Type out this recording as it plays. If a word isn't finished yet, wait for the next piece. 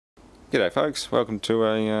G'day folks, welcome to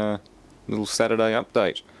a little Saturday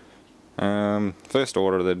update. First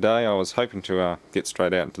order of the day, I was hoping to get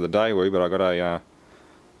straight out into the daywoo, but I got a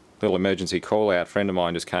little emergency call out. A friend of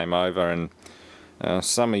mine just came over, and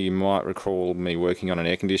some of you might recall me working on an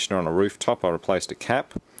air conditioner on a rooftop. I replaced a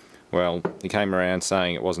cap. Well, he came around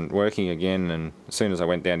saying it wasn't working again, and as soon as I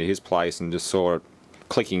went down to his place and just saw it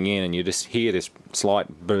clicking in, and you just hear this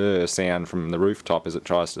slight burr sound from the rooftop as it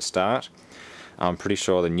tries to start, I'm pretty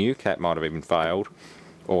sure the new cap might have even failed,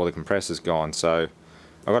 or the compressor's gone. So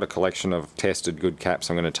I've got a collection of tested good caps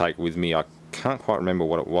I'm going to take with me. I can't quite remember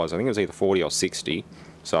what it was. I think it was either 40 or 60.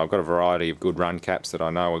 So I've got a variety of good run caps that I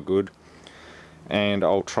know are good. And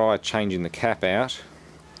I'll try changing the cap out.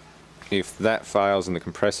 If that fails and the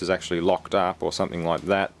compressor's actually locked up or something like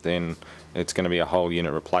that, then it's going to be a whole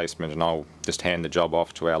unit replacement, and I'll just hand the job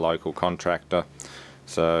off to our local contractor.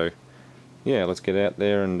 So yeah, let's get out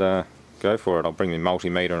there and go for it. I'll bring my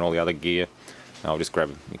multimeter and all the other gear. I'll just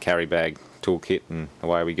grab a carry bag, toolkit, and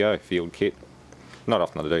away we go. Field kit. Not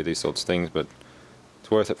often I do these sorts of things, but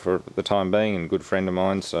it's worth it for the time being, and a good friend of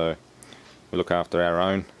mine, so we look after our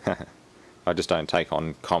own. I just don't take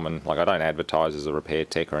on common, like I don't advertise as a repair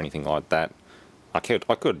tech or anything like that. I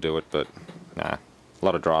could do it, but nah. A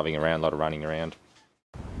lot of driving around, a lot of running around.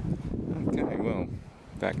 Okay, well,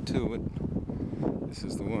 back to it. This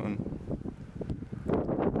is the one.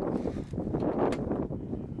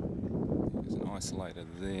 There's an isolator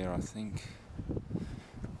there, I think.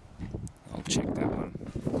 I'll check that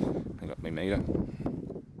one. I got my meter.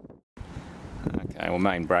 Okay, well,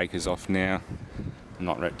 main breaker's off now.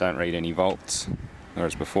 Don't read any volts,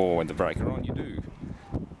 whereas before with the breaker on you do.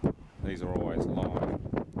 These are always line.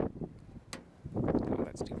 Oh,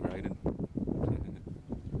 that's degraded.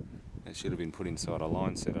 It should have been put inside a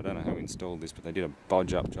line set. I don't know who installed this, but they did a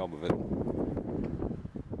bodge up job of it.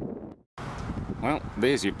 Well,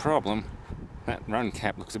 there's your problem. That run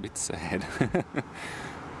cap looks a bit sad.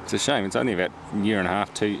 It's a shame. It's only about a year and a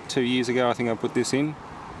half, 2 years ago I think I put this in.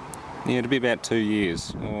 Yeah, it'd be about 2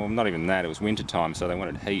 years. Or not even that, it was winter time, so they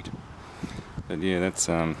wanted heat. But yeah, that's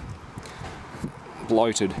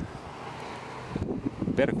bloated.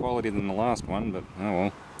 Better quality than the last one, but oh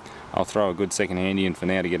well. I'll throw a good second handy in for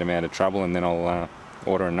now to get them out of trouble, and then I'll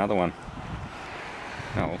order another one.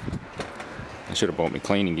 Oh well. I should have bought my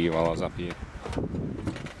cleaning gear while I was up here.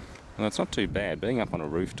 Well, it's not too bad. Being up on a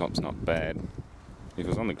rooftop's not bad. If it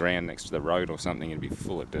was on the ground next to the road or something, it'd be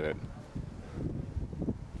full of dirt.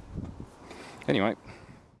 Anyway,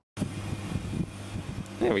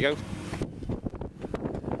 there we go.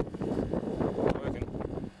 Working.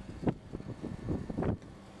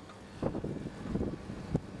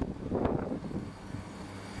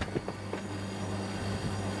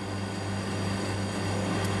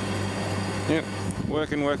 Yep,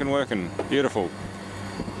 working. Beautiful.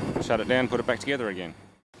 Shut it down, put it back together again.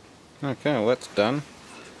 Okay, well that's done.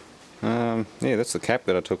 Yeah, that's the cap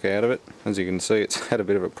that I took out of it. As you can see, it's had a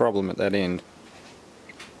bit of a problem at that end.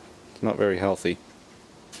 It's not very healthy.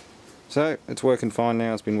 So, it's working fine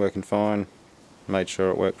now. It's been working fine. Made sure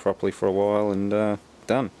it worked properly for a while, and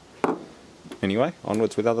done. Anyway,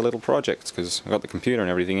 onwards with other little projects, because I got the computer and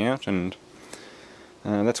everything out, and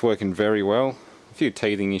that's working very well. A few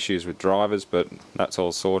teething issues with drivers, but that's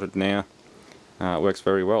all sorted now. It works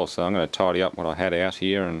very well, so I'm going to tidy up what I had out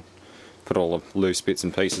here and put all the loose bits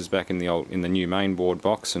and pieces back in the new mainboard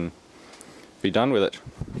box and be done with it.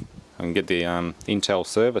 I can get the Intel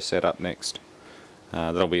server set up next.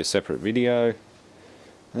 That'll be a separate video.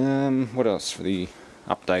 What else for the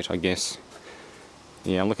update, I guess?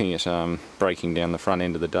 Yeah, I'm looking at breaking down the front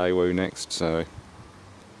end of the daywoo next, so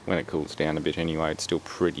when it cools down a bit anyway. It's still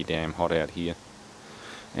pretty damn hot out here.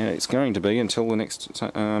 And it's going to be until the next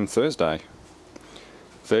Thursday.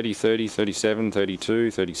 30, 30, 37,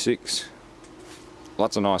 32, 36.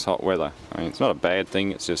 Lots of nice hot weather. I mean, it's not a bad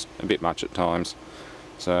thing, it's just a bit much at times.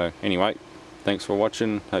 So anyway, thanks for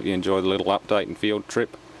watching. Hope you enjoyed the little update and field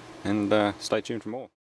trip, and stay tuned for more.